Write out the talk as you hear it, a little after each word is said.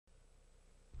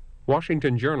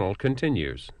Washington Journal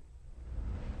continues.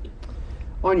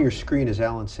 On your screen is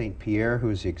Alan St. Pierre,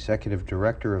 who is the Executive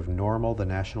Director of NORML, the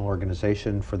National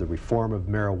Organization for the Reform of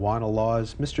Marijuana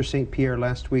Laws. Mr. St. Pierre,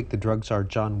 last week the drug czar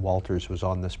John Walters was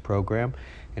on this program,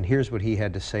 and here's what he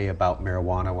had to say about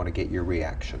marijuana. I want to get your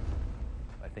reaction.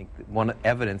 I think that one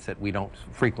evidence that we don't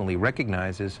frequently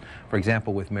recognize is, for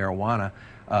example, with marijuana,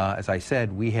 as I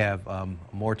said, we have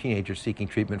more teenagers seeking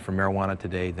treatment for marijuana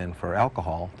today than for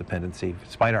alcohol dependency,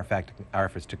 despite our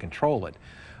efforts to control it.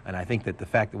 And I think that the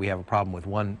fact that we have a problem with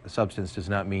one substance does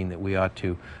not mean that we ought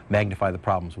to magnify the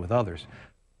problems with others.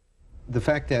 The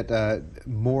fact that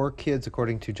more kids,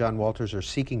 according to John Walters, are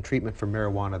seeking treatment for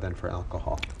marijuana than for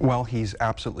alcohol. Well, he's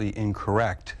absolutely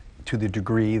incorrect to the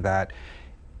degree that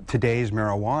today's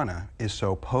marijuana is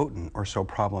so potent or so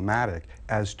problematic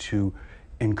as to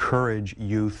encourage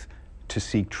youth to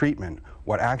seek treatment.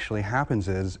 What actually happens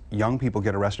is young people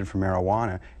get arrested for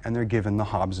marijuana and they're given the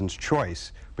Hobson's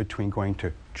choice between going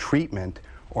to treatment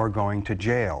or going to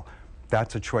jail.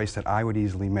 That's a choice that I would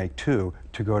easily make too,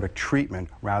 to go to treatment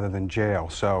rather than jail.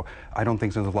 So I don't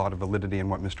think there's a lot of validity in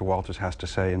what Mr. Walters has to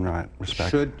say in that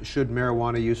respect. Should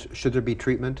marijuana use, should there be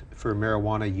treatment for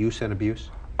marijuana use and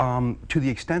abuse? To the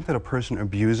extent that a person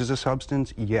abuses a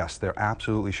substance, yes, there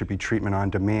absolutely should be treatment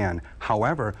on demand.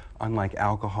 However, unlike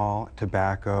alcohol,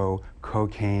 tobacco,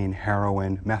 cocaine,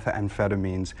 heroin,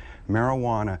 methamphetamines,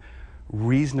 marijuana,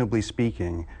 reasonably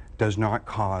speaking, does not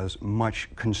cause much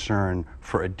concern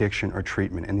for addiction or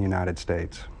treatment in the United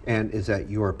States. And is that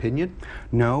your opinion?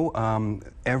 No.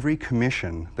 Every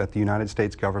commission that the United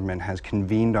States government has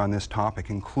convened on this topic,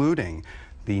 including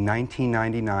the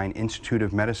 1999 Institute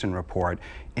of Medicine report,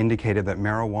 indicated that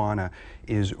marijuana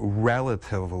is,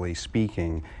 relatively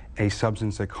speaking, a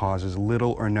substance that causes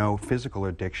little or no physical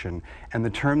addiction. And the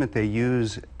term that they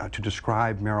use to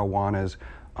describe marijuana's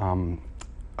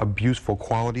abuseful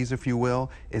qualities, if you will,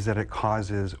 is that it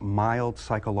causes mild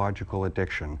psychological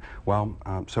addiction. Well,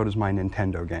 so does my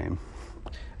Nintendo game.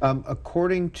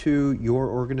 According to your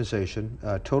organization,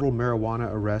 total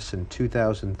marijuana arrests in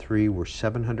 2003 were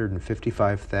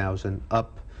 755,000,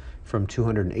 up from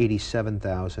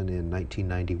 287,000 in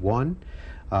 1991.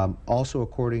 Also,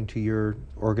 according to your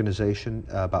organization,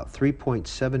 about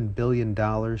 $3.7 billion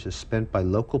is spent by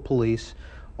local police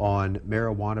on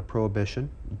marijuana prohibition.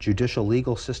 Judicial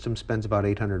legal system spends about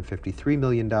 $853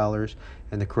 million,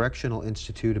 and the Correctional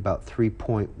Institute about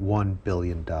 $3.1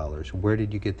 billion. Where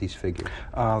did you get these figures?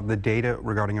 The data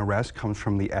regarding arrests comes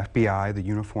from the FBI, the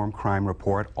Uniform Crime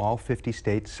Report. All 50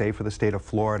 states, save for the state of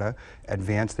Florida,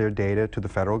 advance their data to the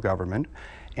federal government.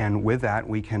 And with that,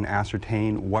 we can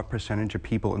ascertain what percentage of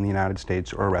people in the United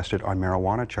States are arrested on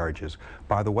marijuana charges.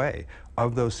 By the way,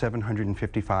 of those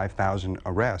 755,000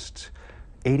 arrests,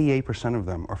 88% of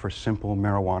them are for simple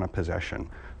marijuana possession.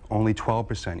 Only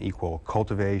 12% equal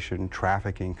cultivation,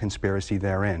 trafficking, conspiracy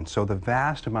therein. So the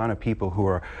vast amount of people who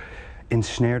are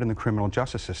ensnared in the criminal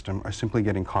justice system are simply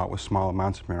getting caught with small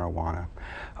amounts of marijuana.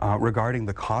 Regarding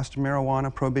the cost of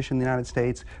marijuana prohibition in the United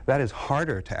States, that is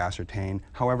harder to ascertain.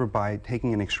 However, by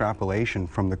taking an extrapolation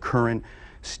from the current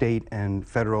state and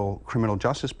federal criminal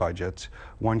justice budgets,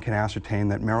 one can ascertain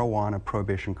that marijuana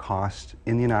prohibition costs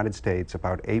in the United States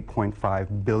about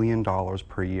 $8.5 billion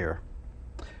per year.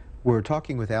 We're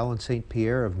talking with Alan St.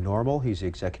 Pierre of NORML. He's the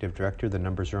Executive Director. The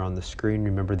numbers are on the screen.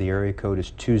 Remember, the area code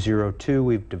is 202.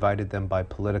 We've divided them by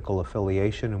political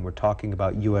affiliation, and we're talking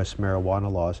about U.S.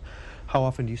 marijuana laws. How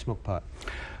often do you smoke pot?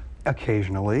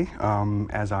 Occasionally,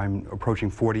 as I'm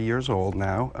approaching 40 years old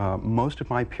now. Most of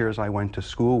my peers I went to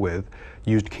school with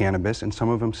used cannabis, and some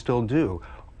of them still do,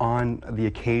 on the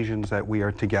occasions that we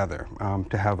are together,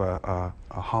 to have a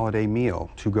holiday meal,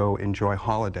 to go enjoy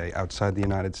holiday outside the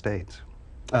United States.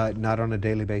 Not on a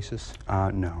daily basis?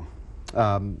 No.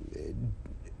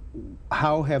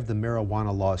 How have the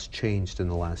marijuana laws changed in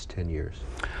the last 10 years?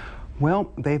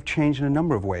 Well, they've changed in a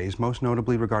number of ways, most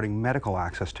notably regarding medical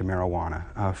access to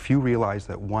marijuana. Few realize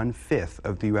that 1/5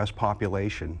 of the U.S.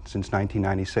 population since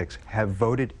 1996 have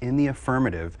voted in the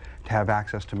affirmative to have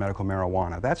access to medical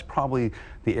marijuana. That's probably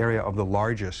the area of the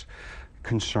largest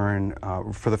concern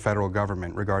for the federal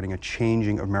government regarding a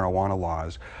changing of marijuana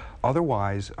laws.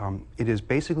 Otherwise, it has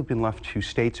basically been left to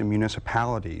states and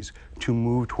municipalities to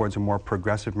move towards a more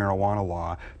progressive marijuana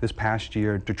law. This past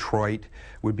year, Detroit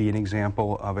would be an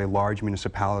example of a large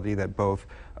municipality that both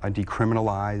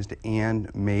decriminalized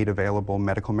and made available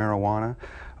medical marijuana.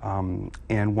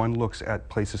 And one looks at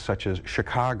places such as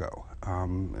Chicago.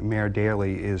 Mayor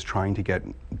Daley is trying to get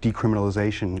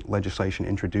decriminalization legislation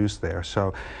introduced there.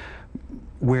 So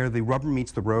where the rubber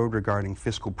meets the road regarding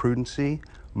fiscal prudency,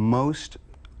 most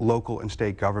local and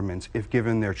state governments, if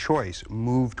given their choice,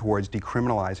 move towards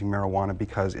decriminalizing marijuana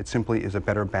because it simply is a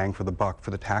better bang for the buck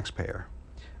for the taxpayer.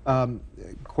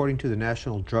 According to the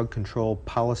National Drug Control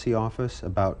Policy Office,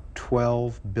 about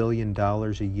 $12 billion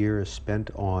a year is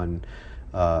spent on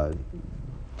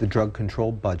the drug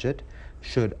control budget.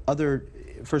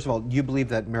 First of all, do you believe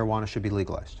that marijuana should be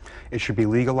legalized? It should be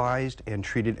legalized and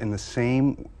treated in the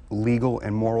same legal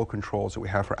and moral controls that we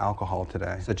have for alcohol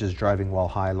today. Such as driving while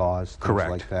high laws, things Correct.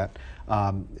 like that.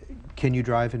 Can you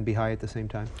drive and be high at the same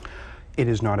time? It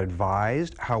is not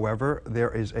advised. However,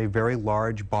 there is a very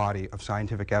large body of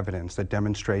scientific evidence that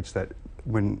demonstrates that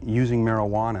when using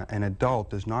marijuana, an adult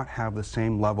does not have the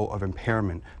same level of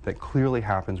impairment that clearly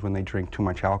happens when they drink too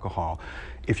much alcohol.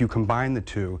 If you combine the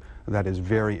two, that is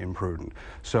very imprudent.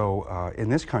 So in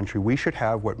this country, we should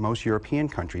have what most European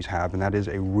countries have, and that is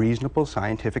a reasonable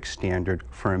scientific standard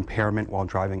for impairment while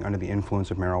driving under the influence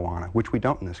of marijuana, which we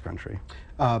don't in this country.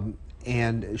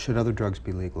 And should other drugs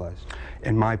be legalized?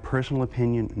 In my personal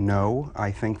opinion, no.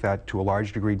 I think that to a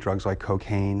large degree, drugs like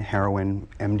cocaine, heroin,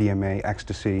 MDMA,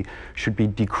 ecstasy should be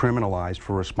decriminalized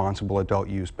for responsible adult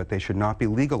use, but they should not be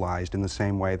legalized in the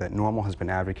same way that NORML has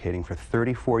been advocating for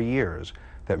 34 years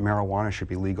that marijuana should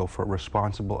be legal for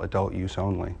responsible adult use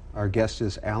only. Our guest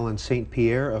is Alan St.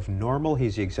 Pierre of NORML.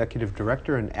 He's the executive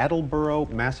director in Attleboro,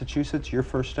 Massachusetts. You're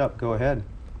first up. Go ahead.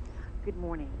 Good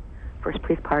morning. First,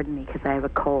 please pardon me because I have a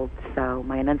cold, so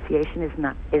my enunciation is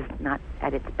not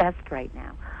at its best right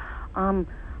now.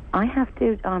 I have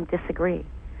to disagree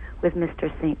with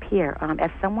Mr. St. Pierre.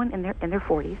 As someone in their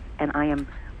 40s, and I am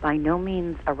by no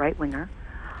means a right winger,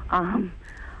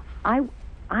 I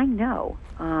know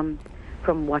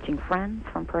from watching friends,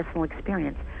 from personal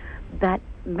experience, that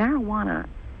marijuana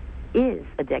is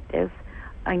addictive.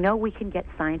 I know we can get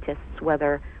scientists,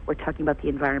 whether we're talking about the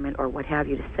environment or what have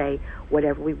you, to say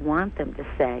whatever we want them to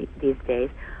say these days,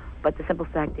 but the simple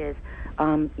fact is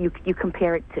you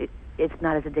compare it to, it's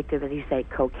not as addictive as you say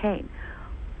cocaine,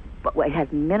 but it has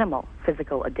minimal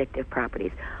physical addictive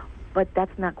properties. But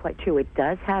that's not quite true. It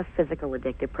does have physical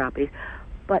addictive properties,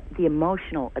 but the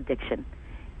emotional addiction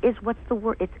is what's the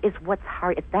word. It's what's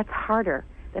hard. That's harder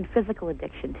than physical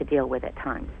addiction to deal with at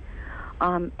times.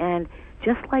 And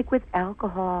just like with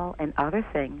alcohol and other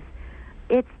things,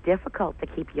 it's difficult to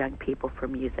keep young people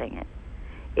from using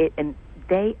it.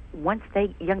 Once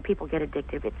young people get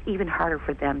addictive, it's even harder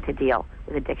for them to deal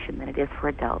with addiction than it is for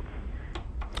adults.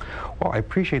 Well, I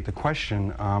appreciate the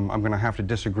question. I'm going to have to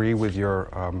disagree with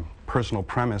your personal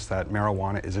premise that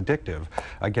marijuana is addictive.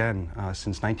 Again,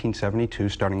 since 1972,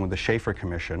 starting with the Schaefer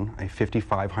Commission, a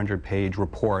 5,500-page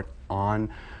report on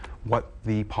what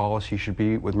the policy should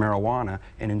be with marijuana,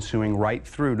 and ensuing right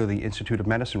through to the Institute of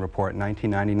Medicine report in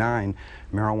 1999,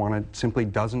 marijuana simply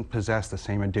doesn't possess the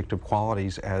same addictive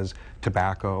qualities as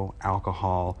tobacco,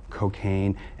 alcohol,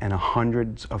 cocaine, and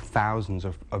hundreds of thousands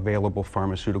of available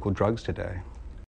pharmaceutical drugs today.